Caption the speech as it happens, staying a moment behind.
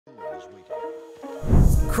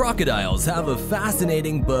Crocodiles have a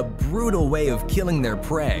fascinating but brutal way of killing their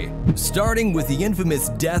prey, starting with the infamous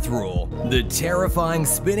death roll, the terrifying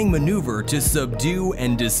spinning maneuver to subdue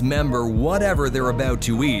and dismember whatever they're about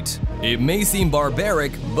to eat. It may seem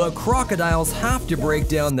barbaric, but crocodiles have to break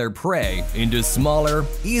down their prey into smaller,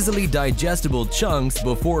 easily digestible chunks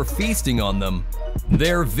before feasting on them.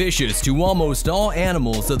 They're vicious to almost all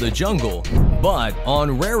animals of the jungle, but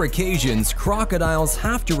on rare occasions, crocodiles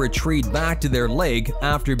have to retreat back to their lake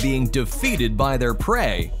after being defeated by their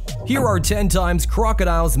prey. Here are 10 times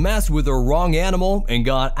crocodiles messed with the wrong animal and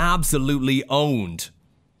got absolutely owned.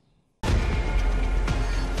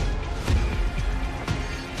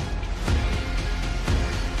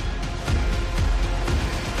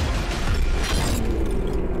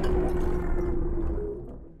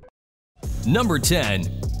 Number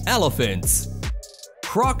 10. Elephants.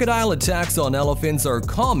 Crocodile attacks on elephants are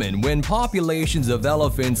common when populations of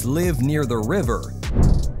elephants live near the river.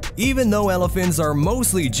 Even though elephants are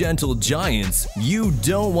mostly gentle giants, you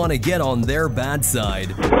don't want to get on their bad side.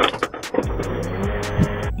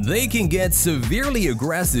 They can get severely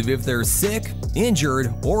aggressive if they're sick,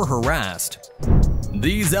 injured, or harassed.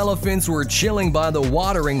 These elephants were chilling by the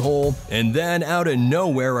watering hole, and then out of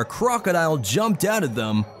nowhere a crocodile jumped out at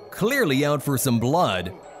them, clearly out for some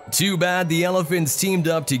blood. Too bad the elephants teamed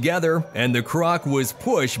up together and the croc was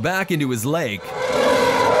pushed back into his lake.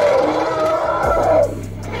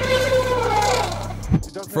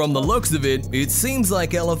 From the looks of it, it seems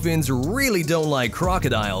like elephants really don't like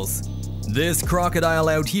crocodiles. This crocodile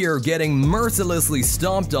out here getting mercilessly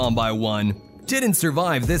stomped on by one didn't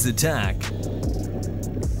survive this attack.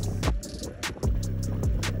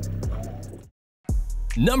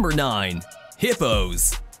 Number 9.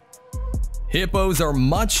 Hippos. Hippos are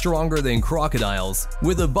much stronger than crocodiles,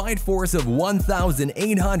 with a bite force of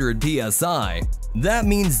 1,800 psi. That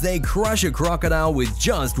means they crush a crocodile with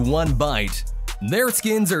just one bite. Their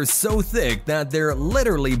skins are so thick that they're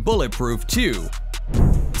literally bulletproof too.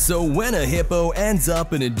 So when a hippo ends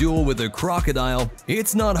up in a duel with a crocodile,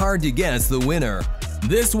 it's not hard to guess the winner.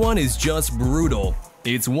 This one is just brutal.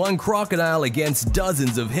 It's one crocodile against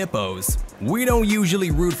dozens of hippos. We don't usually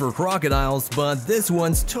root for crocodiles, but this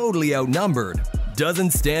one's totally outnumbered. Doesn't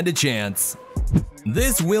stand a chance.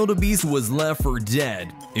 This wildebeest was left for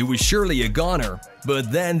dead. It was surely a goner,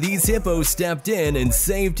 but then these hippos stepped in and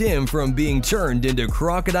saved him from being turned into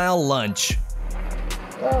crocodile lunch.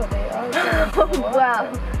 Oh, they are.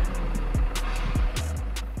 Wow.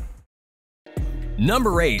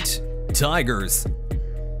 Number 8. Tigers.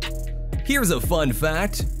 Here's a fun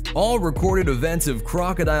fact. All recorded events of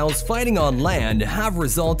crocodiles fighting on land have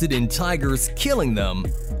resulted in tigers killing them.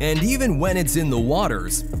 And even when it's in the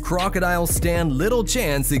waters, crocodiles stand little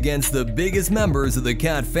chance against the biggest members of the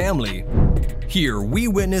cat family. Here, we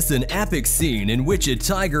witness an epic scene in which a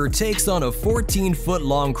tiger takes on a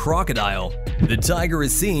 14-foot-long crocodile. The tiger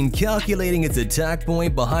is seen calculating its attack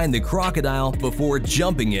point behind the crocodile before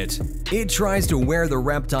jumping it. It tries to wear the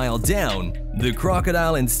reptile down. The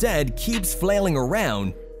crocodile instead keeps flailing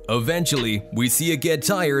around. Eventually, we see it get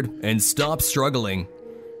tired and stop struggling.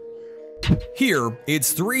 Here,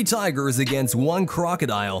 it's 3 tigers against 1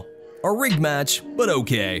 crocodile. A rigged match, but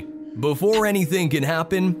okay. Before anything can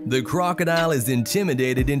happen, the crocodile is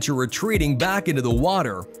intimidated into retreating back into the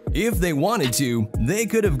water. If they wanted to, they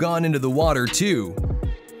could have gone into the water too.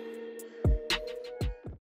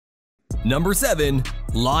 Number 7.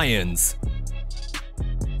 Lions.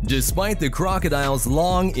 Despite the crocodile's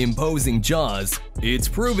long, imposing jaws, it's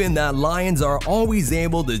proven that lions are always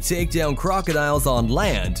able to take down crocodiles on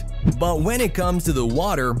land. But when it comes to the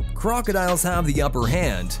water, crocodiles have the upper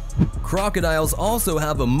hand. Crocodiles also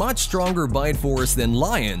have a much stronger bite force than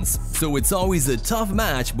lions, so it's always a tough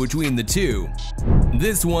match between the two.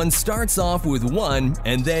 This one starts off with 1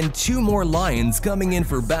 and then 2 more lions coming in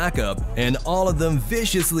for backup, and all of them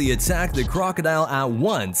viciously attack the crocodile at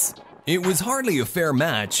once. It was hardly a fair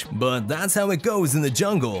match, but that's how it goes in the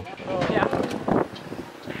jungle.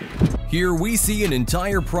 Here we see an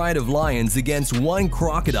entire pride of lions against 1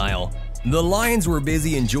 crocodile. The lions were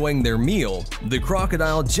busy enjoying their meal. The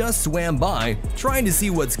crocodile just swam by, trying to see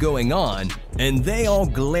what's going on, and they all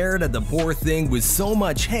glared at the poor thing with so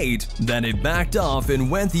much hate that it backed off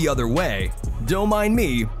and went the other way. Don't mind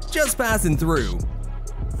me, just passing through.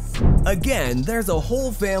 Again, there's a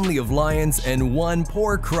whole family of lions and 1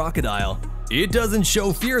 poor crocodile. It doesn't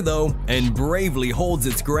show fear though, and bravely holds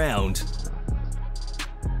its ground.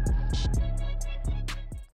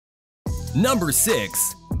 Number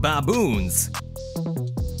 6. Baboons.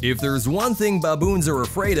 If there's one thing baboons are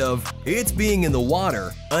afraid of, it's being in the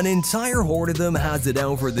water. An entire horde of them has it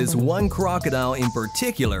out for this one crocodile in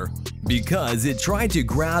particular because it tried to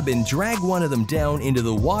grab and drag one of them down into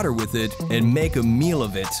the water with it and make a meal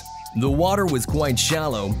of it. The water was quite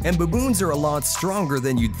shallow, and baboons are a lot stronger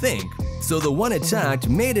than you'd think, so the one attacked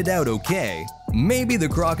made it out okay. Maybe the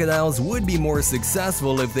crocodiles would be more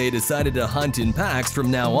successful if they decided to hunt in packs from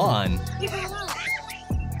now on.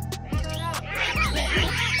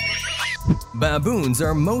 Baboons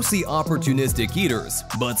are mostly opportunistic eaters,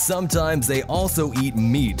 but sometimes they also eat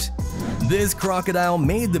meat. This crocodile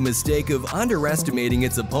made the mistake of underestimating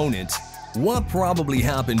its opponent. What probably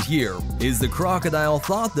happened here is the crocodile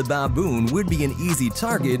thought the baboon would be an easy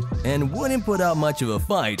target and wouldn't put up much of a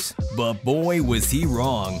fight, but boy was he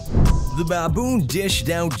wrong. The baboon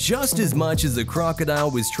dished out just as much as the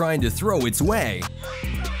crocodile was trying to throw its way.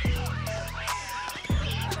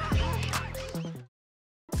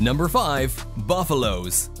 Number 5.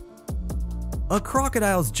 Buffaloes. A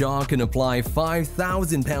crocodile's jaw can apply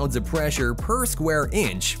 5,000 pounds of pressure per square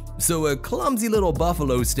inch, so a clumsy little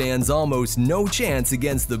buffalo stands almost no chance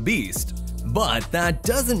against the beast. But that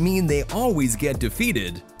doesn't mean they always get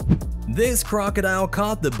defeated. This crocodile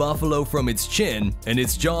caught the buffalo from its chin, and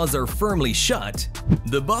its jaws are firmly shut.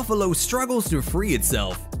 The buffalo struggles to free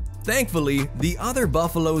itself. Thankfully, the other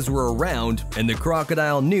buffaloes were around, and the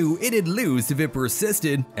crocodile knew it'd lose if it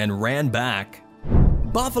persisted and ran back.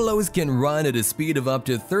 Buffaloes can run at a speed of up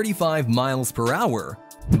to 35 miles per hour,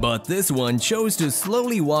 but this one chose to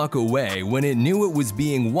slowly walk away when it knew it was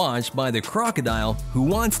being watched by the crocodile who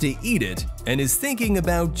wants to eat it and is thinking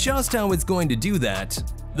about just how it's going to do that.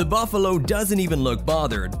 The buffalo doesn't even look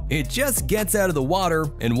bothered, it just gets out of the water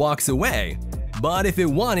and walks away. But if it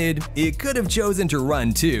wanted, it could have chosen to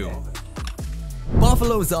run too.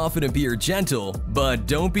 Buffaloes often appear gentle, but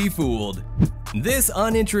don't be fooled. This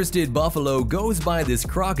uninterested buffalo goes by this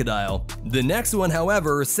crocodile. The next one,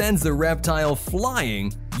 however, sends the reptile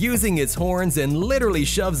flying, using its horns and literally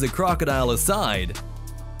shoves the crocodile aside.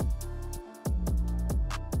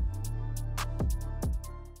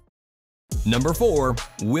 Number 4.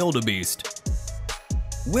 Wildebeest.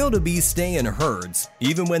 Wildebeest stay in herds,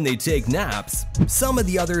 even when they take naps. Some of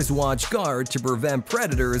the others watch guard to prevent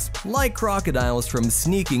predators like crocodiles from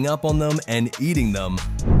sneaking up on them and eating them.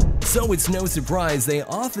 So it's no surprise they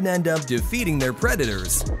often end up defeating their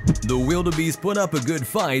predators. The wildebeest put up a good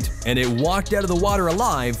fight, and it walked out of the water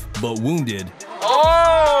alive, but wounded.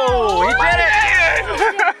 Oh, he did it!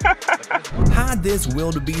 Had this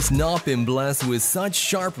wildebeest not been blessed with such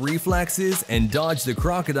sharp reflexes and dodged the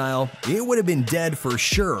crocodile, it would have been dead for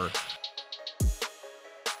sure.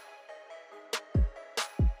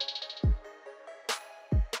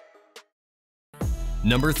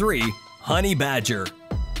 Number 3. Honey badger.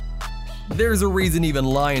 There's a reason even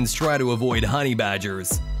lions try to avoid honey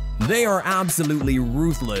badgers. They are absolutely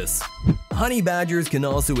ruthless. Honey badgers can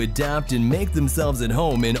also adapt and make themselves at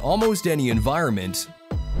home in almost any environment.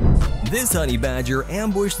 This honey badger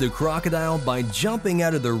ambushed the crocodile by jumping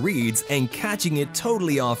out of the reeds and catching it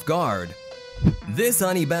totally off guard. This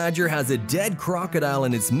honey badger has a dead crocodile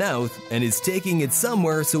in its mouth and is taking it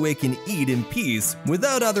somewhere so it can eat in peace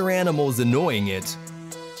without other animals annoying it.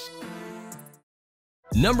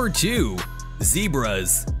 Number 2.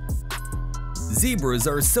 Zebras. Zebras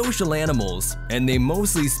are social animals, and they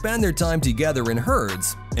mostly spend their time together in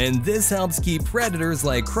herds, and this helps keep predators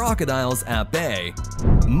like crocodiles at bay.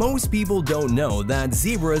 Most people don't know that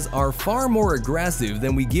zebras are far more aggressive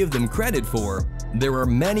than we give them credit for. There are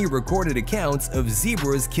many recorded accounts of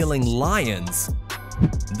zebras killing lions.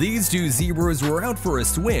 These two zebras were out for a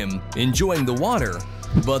swim, enjoying the water,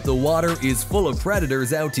 but the water is full of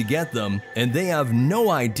predators out to get them, and they have no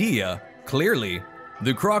idea, clearly.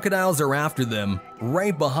 The crocodiles are after them,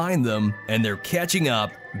 right behind them, and they're catching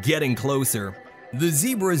up, getting closer. The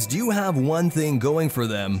zebras do have one thing going for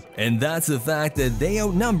them, and that's the fact that they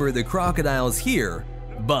outnumber the crocodiles here.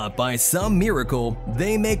 But by some miracle,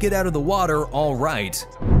 they make it out of the water all right.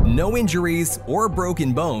 No injuries or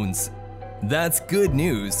broken bones. That's good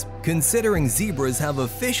news, considering zebras have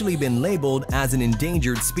officially been labeled as an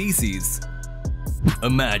endangered species.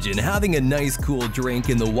 Imagine having a nice cool drink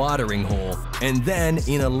in the watering hole, and then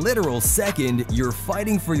in a literal second, you're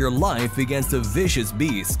fighting for your life against a vicious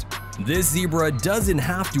beast. This zebra doesn't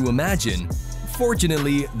have to imagine.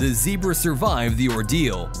 Fortunately, the zebra survived the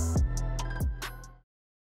ordeal.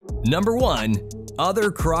 Number 1.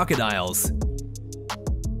 Other crocodiles.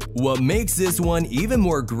 What makes this one even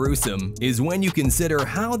more gruesome is when you consider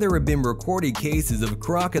how there have been recorded cases of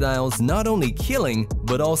crocodiles not only killing,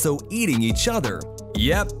 but also eating each other.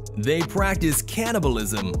 Yep, they practice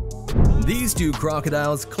cannibalism. These two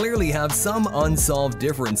crocodiles clearly have some unsolved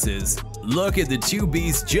differences. Look at the two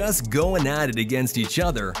beasts just going at it against each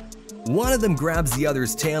other. One of them grabs the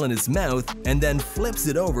other's tail in his mouth and then flips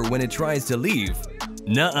it over when it tries to leave.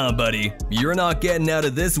 Nuh-uh, buddy. You're not getting out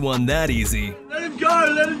of this one that easy. Let him go,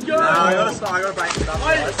 let him go! No, I gotta break it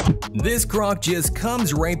up. This croc just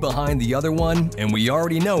comes right behind the other one, and we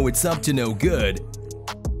already know it's up to no good.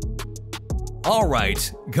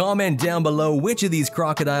 Alright, comment down below which of these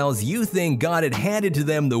crocodiles you think got it handed to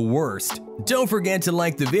them the worst. Don't forget to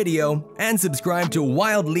like the video and subscribe to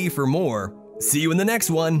Wildly for more. See you in the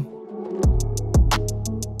next one!